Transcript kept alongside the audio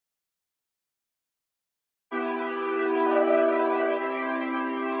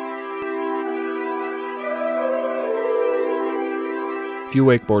Few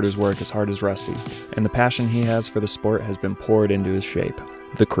wakeboarders work as hard as Rusty, and the passion he has for the sport has been poured into his shape,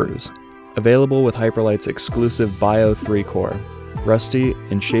 the Cruise. Available with Hyperlite's exclusive Bio 3 core, Rusty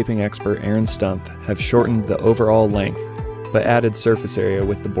and shaping expert Aaron Stumpf have shortened the overall length, but added surface area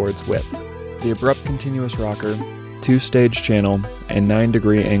with the board's width. The abrupt continuous rocker, 2-stage channel, and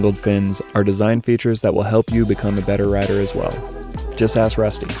 9-degree angled fins are design features that will help you become a better rider as well. Just ask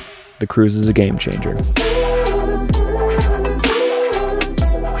Rusty. The Cruise is a game changer.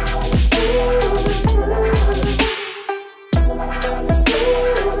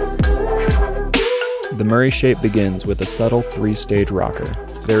 The Murray shape begins with a subtle 3-stage rocker.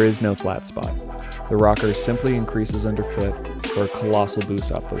 There is no flat spot. The rocker simply increases underfoot for a colossal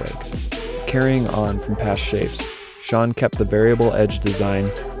boost off the wake. Carrying on from past shapes, Sean kept the variable edge design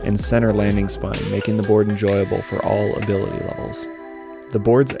and center landing spine, making the board enjoyable for all ability levels. The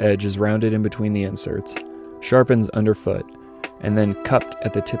board's edge is rounded in between the inserts, sharpens underfoot, and then cupped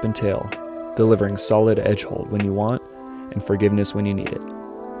at the tip and tail, delivering solid edge hold when you want and forgiveness when you need it.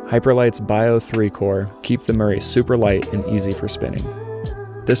 Hyperlite's Bio 3 core keep the Murray super light and easy for spinning.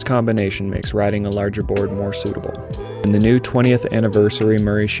 This combination makes riding a larger board more suitable. And the new 20th anniversary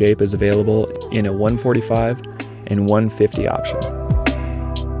Murray shape is available in a 145 and 150 option.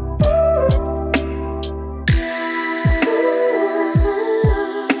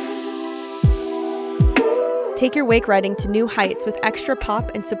 Take your wake riding to new heights with extra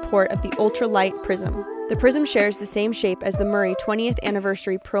pop and support of the ultra-light Prism. The Prism shares the same shape as the Murray 20th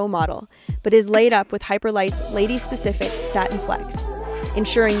Anniversary Pro model, but is laid up with Hyperlite's lady-specific satin flex,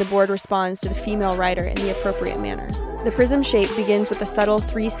 ensuring the board responds to the female rider in the appropriate manner. The Prism shape begins with a subtle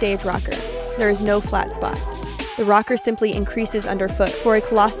 3-stage rocker. There is no flat spot. The rocker simply increases underfoot for a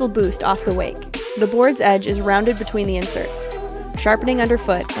colossal boost off the wake. The board's edge is rounded between the inserts, sharpening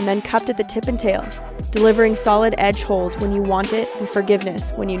underfoot and then cupped at the tip and tail, delivering solid edge hold when you want it and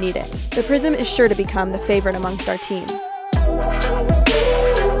forgiveness when you need it. The Prism is sure to become the favorite amongst our team.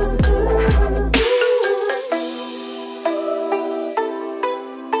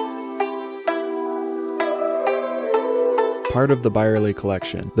 Part of the Byerly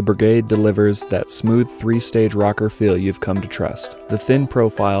collection, the Brigade delivers that smooth 3-stage rocker feel you've come to trust. The thin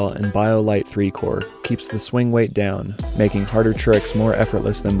profile and BioLite 3 core keeps the swing weight down, making harder tricks more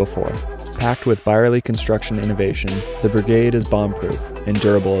effortless than before. Packed with Byerly construction innovation, the Brigade is bomb-proof and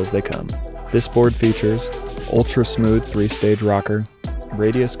durable as they come. This board features ultra-smooth 3-stage rocker,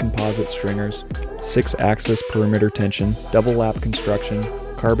 radius composite stringers, 6-axis perimeter tension, double-lap construction,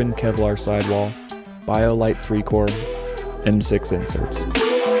 carbon Kevlar sidewall, BioLite 3 core, M6 inserts.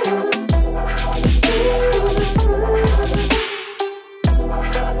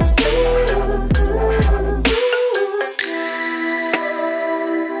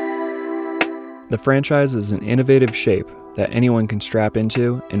 The franchise is an innovative shape that anyone can strap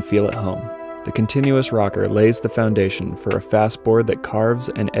into and feel at home. The continuous rocker lays the foundation for a fast board that carves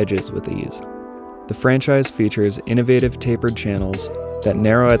and edges with ease. The franchise features innovative tapered channels that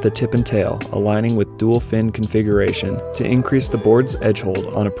narrow at the tip and tail, aligning with dual fin configuration to increase the board's edge hold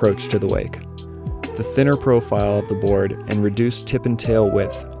on approach to the wake. The thinner profile of the board and reduced tip and tail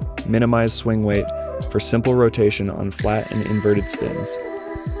width minimize swing weight for simple rotation on flat and inverted spins.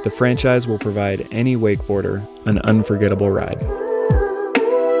 The franchise will provide any wakeboarder an unforgettable ride.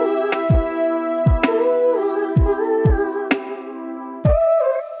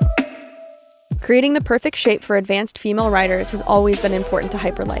 Creating the perfect shape for advanced female riders has always been important to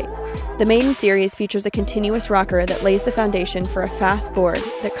Hyperlite. The Maiden series features a continuous rocker that lays the foundation for a fast board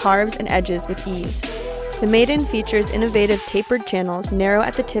that carves and edges with ease. The Maiden features innovative tapered channels narrow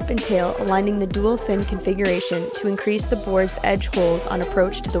at the tip and tail, aligning the dual fin configuration to increase the board's edge hold on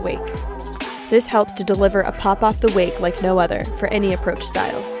approach to the wake. This helps to deliver a pop off the wake like no other for any approach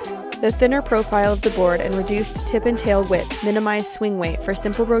style. The thinner profile of the board and reduced tip and tail width minimize swing weight for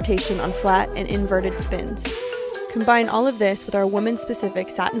simple rotation on flat and inverted spins. Combine all of this with our woman-specific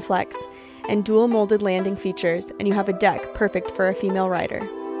satin flex and dual molded landing features, and you have a deck perfect for a female rider.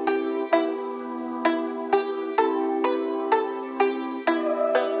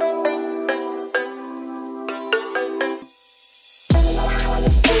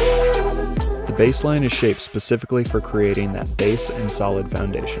 The baseline is shaped specifically for creating that base and solid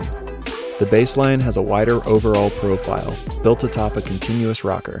foundation. The baseline has a wider overall profile built atop a continuous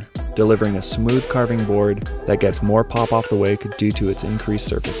rocker, delivering a smooth carving board that gets more pop off the wake due to its increased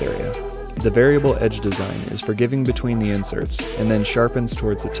surface area. The variable edge design is forgiving between the inserts and then sharpens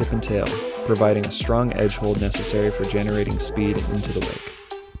towards the tip and tail, providing a strong edge hold necessary for generating speed into the wake.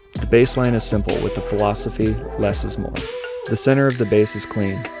 The baseline is simple with the philosophy, less is more. The center of the base is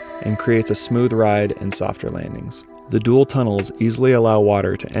clean and creates a smooth ride and softer landings. The dual tunnels easily allow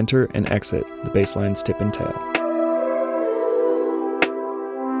water to enter and exit the baseline's tip and tail.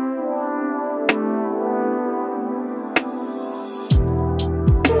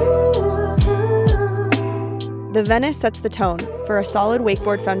 The Venice sets the tone for a solid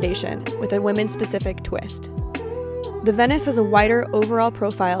wakeboard foundation with a women's-specific twist. The Venice has a wider overall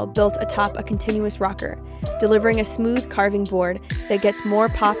profile built atop a continuous rocker, delivering a smooth carving board that gets more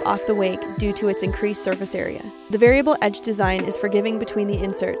pop off the wake due to its increased surface area. The variable edge design is forgiving between the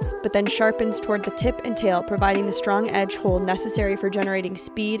inserts, but then sharpens toward the tip and tail, providing the strong edge hold necessary for generating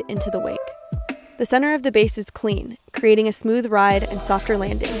speed into the wake. The center of the base is clean, creating a smooth ride and softer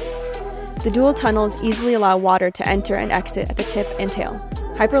landings. The dual tunnels easily allow water to enter and exit at the tip and tail.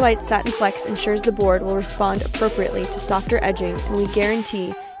 Hyperlite Satin Flex ensures the board will respond appropriately to softer edging, and we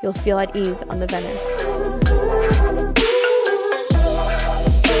guarantee you'll feel at ease on the Venice.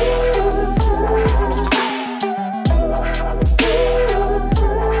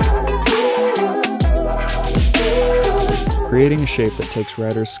 Creating a shape that takes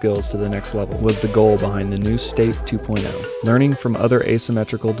riders' skills to the next level was the goal behind the new State 2.0. Learning from other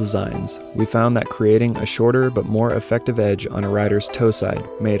asymmetrical designs, we found that creating a shorter but more effective edge on a rider's toe side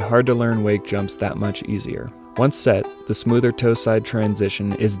made hard-to-learn wake jumps that much easier. Once set, the smoother toe side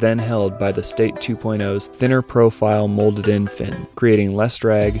transition is then held by the State 2.0's thinner profile molded-in fin, creating less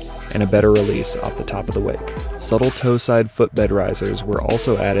drag and a better release off the top of the wake. Subtle toe side footbed risers were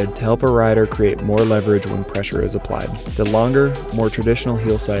also added to help a rider create more leverage when pressure is applied. The longer, more traditional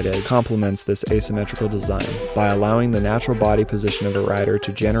heel side edge complements this asymmetrical design by allowing the natural body position of a rider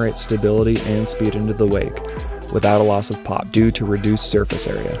to generate stability and speed into the wake without a loss of pop due to reduced surface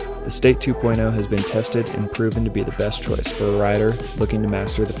area. The State 2.0 has been tested and proven to be the best choice for a rider looking to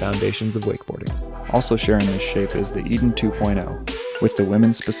master the foundations of wakeboarding. Also sharing this shape is the Eden 2.0 with the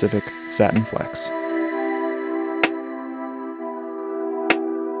women's specific Satin Flex.